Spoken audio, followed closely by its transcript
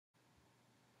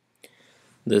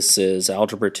This is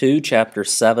Algebra 2, Chapter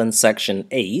 7, Section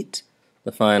 8,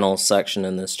 the final section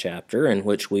in this chapter, in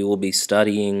which we will be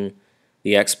studying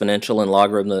the exponential and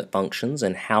logarithmic functions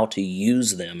and how to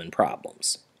use them in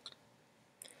problems.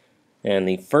 And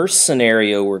the first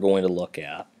scenario we're going to look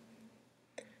at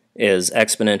is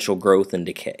exponential growth and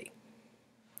decay.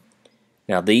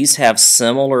 Now these have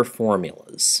similar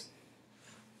formulas.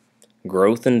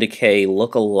 Growth and decay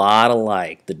look a lot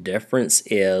alike. The difference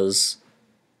is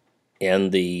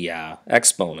in the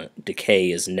exponent,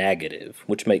 decay is negative,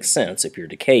 which makes sense. If you're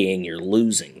decaying, you're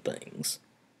losing things.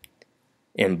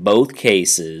 In both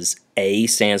cases, A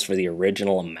stands for the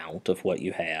original amount of what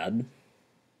you had.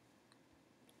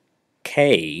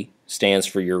 K stands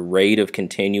for your rate of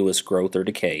continuous growth or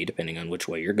decay, depending on which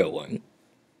way you're going.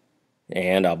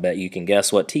 And I'll bet you can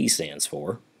guess what T stands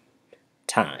for.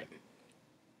 Time.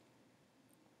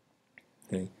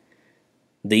 Okay.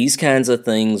 These kinds of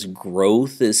things,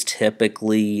 growth is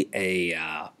typically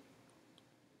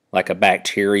like a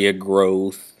bacteria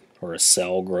growth or a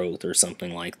cell growth or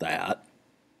something like that.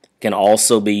 Can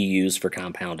also be used for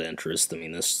compound interest. I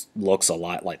mean, this looks a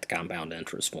lot like the compound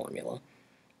interest formula.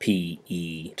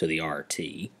 P-E to the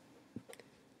RT.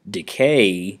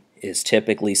 Decay is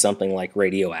typically something like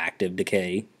radioactive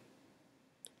decay.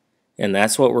 And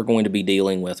that's what we're going to be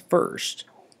dealing with first,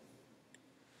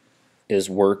 is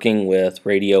working with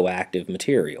radioactive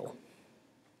material.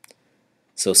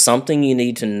 So something you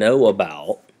need to know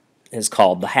about is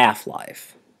called the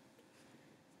half-life.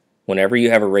 Whenever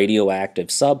you have a radioactive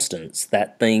substance,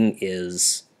 that thing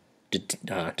is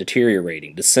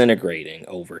deteriorating, disintegrating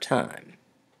over time.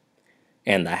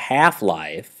 And the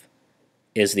half-life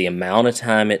is the amount of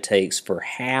time it takes for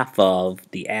half of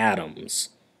the atoms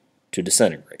to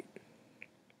disintegrate.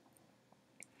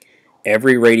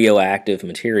 Every radioactive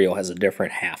material has a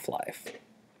different half-life.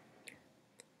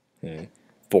 Okay.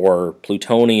 For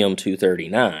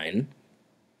plutonium-239,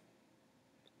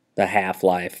 the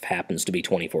half-life happens to be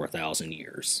 24,000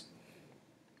 years.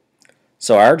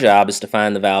 So our job is to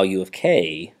find the value of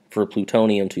K for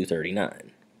plutonium-239.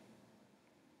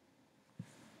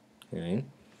 Okay.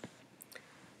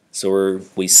 So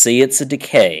we see it's a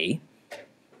decay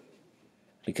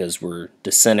because we're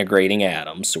disintegrating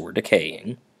atoms, so we're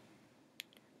decaying.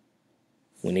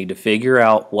 We need to figure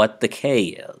out what the K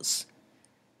is.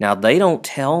 Now they don't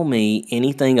tell me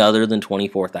anything other than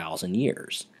 24,000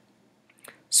 years.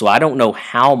 So I don't know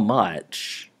how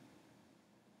much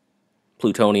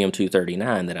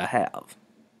plutonium-239 that I have.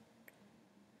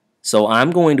 So I'm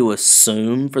going to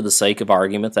assume, for the sake of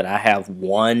argument, that I have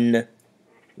 1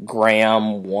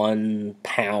 gram, 1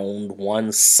 pound,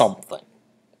 1 something.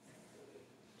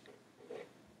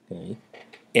 Okay.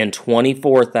 In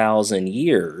 24,000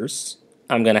 years,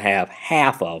 I'm going to have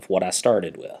half of what I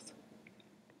started with.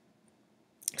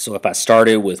 So if I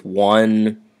started with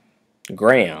 1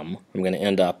 gram, I'm going to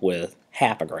end up with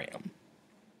half a gram.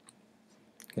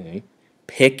 Okay.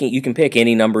 You can pick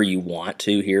any number you want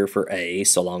to here for A,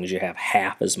 so long as you have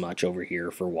half as much over here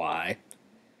for Y.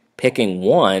 Picking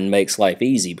 1 makes life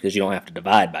easy because you don't have to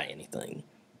divide by anything.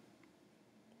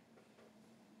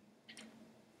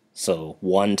 So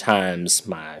 1 times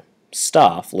my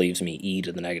stuff leaves me e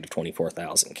to the negative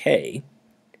 24,000 k.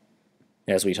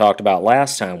 As we talked about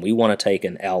last time, we want to take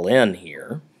an ln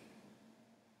here.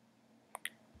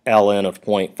 ln of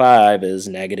 0.5 is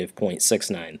negative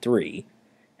 0.693.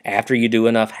 After you do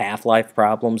enough half-life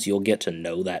problems, you'll get to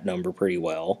know that number pretty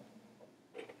well.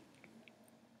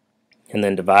 And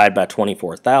then divide by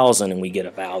 24,000 and we get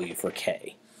a value for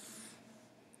K.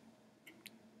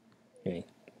 Okay.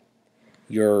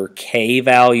 Your K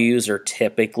values are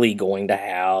typically going to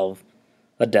have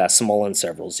a decimal and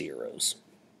several zeros.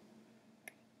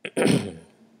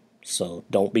 So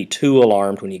don't be too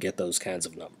alarmed when you get those kinds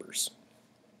of numbers.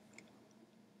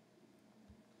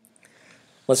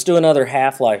 Let's do another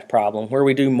half-life problem where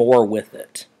we do more with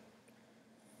it.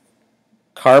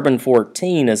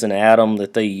 Carbon-14 is an atom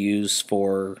that they use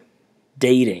for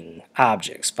dating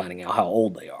objects, finding out how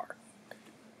old they are.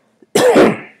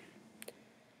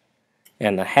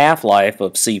 And the half-life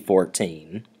of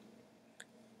C14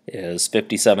 is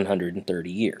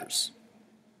 5,730 years.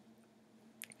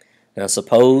 Now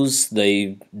suppose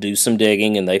they do some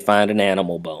digging and they find an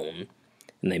animal bone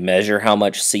and they measure how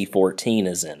much C14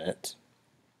 is in it,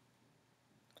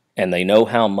 and they know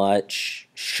how much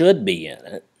should be in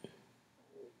it.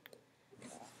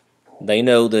 They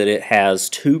know that it has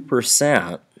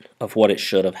 2% of what it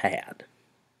should have had.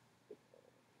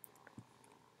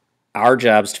 Our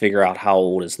job is to figure out how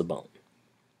old is the bone.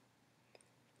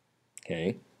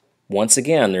 Okay. Once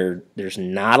again, there's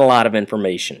not a lot of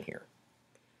information here.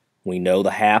 We know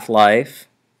the half-life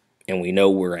and we know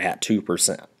we're at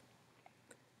 2%.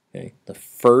 Okay? The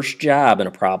first job in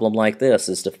a problem like this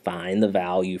is to find the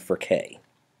value for K.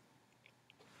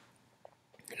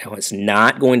 Now, it's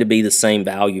not going to be the same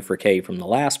value for K from the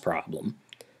last problem,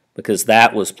 because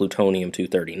that was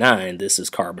plutonium-239. This is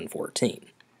carbon-14.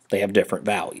 They have different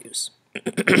values.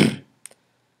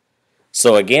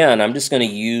 So again, I'm just going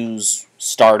to use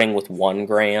starting with 1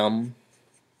 gram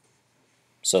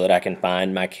so that I can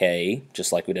find my K,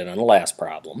 just like we did on the last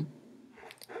problem.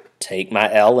 Take my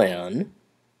ln.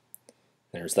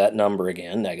 There's that number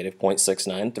again, negative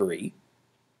 0.693.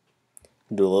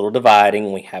 Do a little dividing,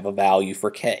 and we have a value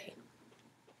for K.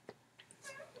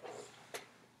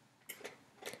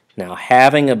 Now,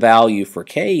 having a value for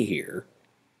K here,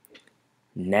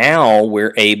 now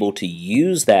we're able to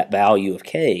use that value of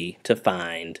K to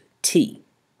find T.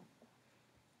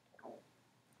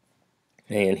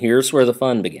 And here's where the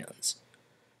fun begins.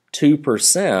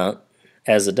 2%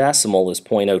 as a decimal is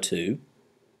 0.02.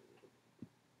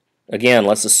 Again,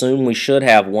 let's assume we should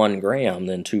have 1 gram,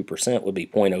 then 2% would be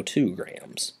 0.02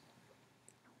 grams.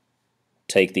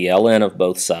 Take the ln of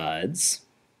both sides.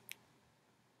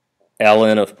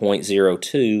 ln of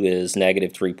 0.02 is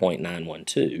negative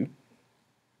 3.912.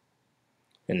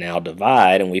 And now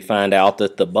divide, and we find out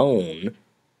that the bone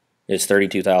is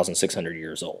 32,600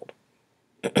 years old.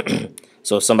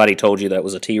 So if somebody told you that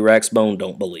was a T-Rex bone,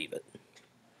 don't believe it.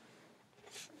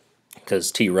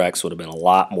 Because T-Rex would have been a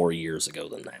lot more years ago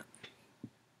than that.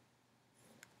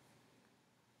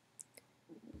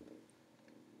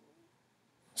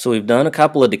 So we've done a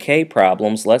couple of decay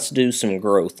problems. Let's do some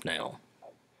growth now.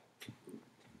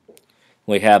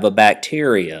 We have a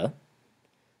bacteria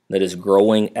that is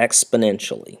growing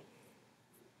exponentially.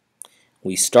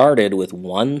 We started with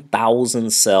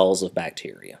 1,000 cells of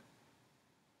bacteria.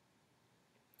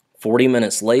 40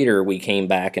 minutes later, we came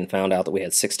back and found out that we had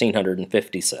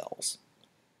 1,650 cells.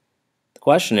 The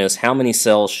question is, how many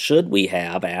cells should we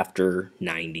have after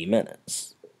 90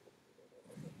 minutes?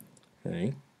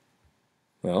 Okay.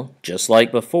 Well, just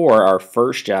like before, our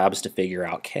first job is to figure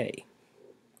out K.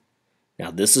 Now,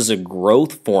 this is a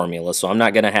growth formula, so I'm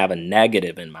not going to have a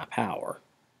negative in my power.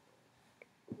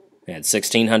 I had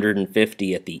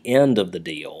 1,650 at the end of the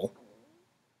deal,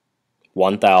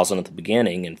 1,000 at the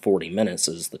beginning, and 40 minutes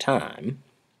is the time.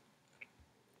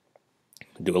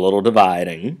 Do a little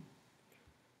dividing.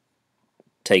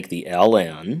 Take the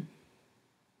ln.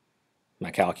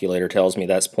 My calculator tells me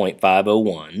that's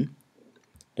 0.501.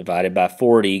 Divided by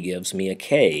 40 gives me a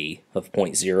K of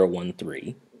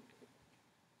 0.013.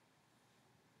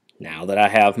 Now that I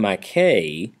have my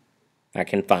K, I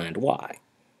can find Y.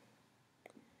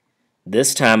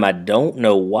 This time I don't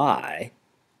know Y.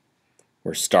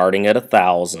 We're starting at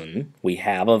 1,000. We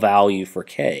have a value for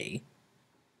K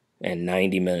and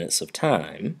 90 minutes of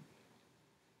time.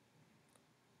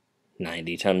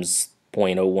 90 times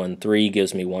 0.013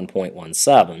 gives me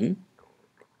 1.17.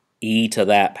 E to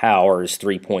that power is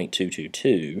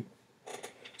 3.222.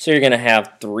 So you're going to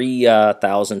have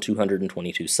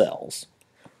 3,222 cells.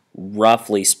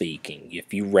 Roughly speaking,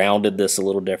 if you rounded this a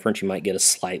little different, you might get a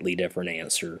slightly different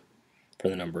answer for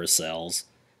the number of cells.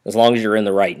 As long as you're in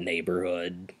the right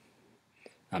neighborhood,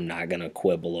 I'm not going to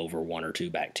quibble over 1 or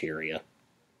 2 bacteria.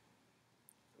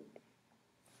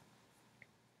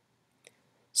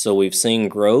 So we've seen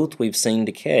growth, we've seen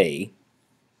decay.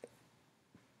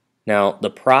 Now, the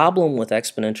problem with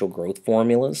exponential growth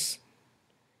formulas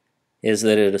is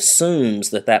that it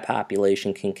assumes that that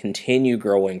population can continue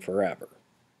growing forever.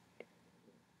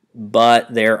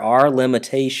 But there are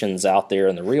limitations out there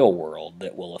in the real world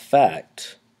that will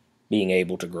affect being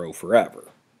able to grow forever.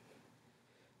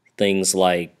 Things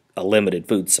like a limited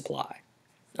food supply,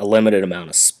 a limited amount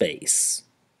of space.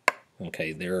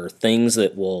 Okay, there are things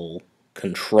that will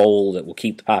control, that will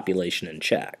keep the population in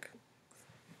check.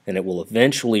 And it will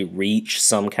eventually reach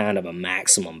some kind of a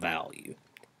maximum value.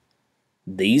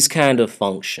 These kind of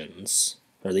functions,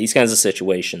 or these kinds of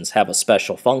situations, have a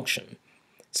special function.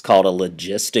 It's called a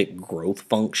logistic growth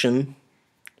function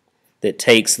that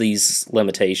takes these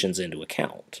limitations into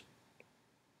account.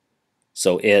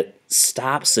 So it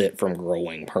stops it from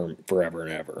growing forever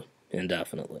and ever,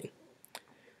 indefinitely.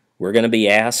 We're going to be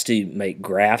asked to make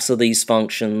graphs of these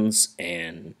functions,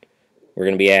 and we're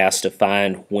going to be asked to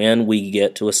find when we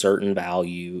get to a certain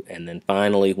value, and then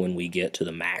finally when we get to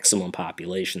the maximum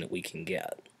population that we can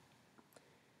get.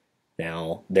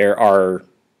 Now, there are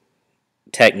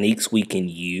techniques we can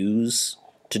use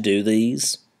to do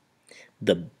these.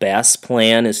 The best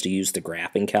plan is to use the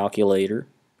graphing calculator.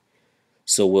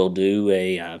 So we'll do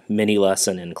a mini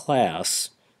lesson in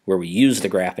class where we use the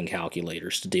graphing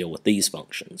calculators to deal with these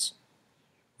functions.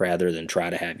 rather than try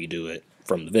to have you do it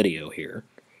from the video here.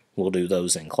 We'll do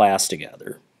those in class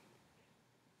together.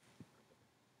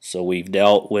 So we've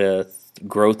dealt with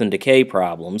growth and decay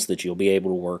problems that you'll be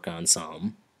able to work on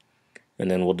some. And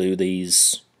then we'll do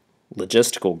these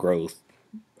logistical growth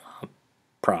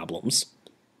problems.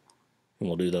 And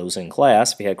we'll do those in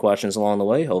class. If you had questions along the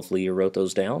way, hopefully you wrote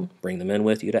those down. Bring them in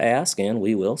with you to ask, and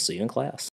we will see you in class.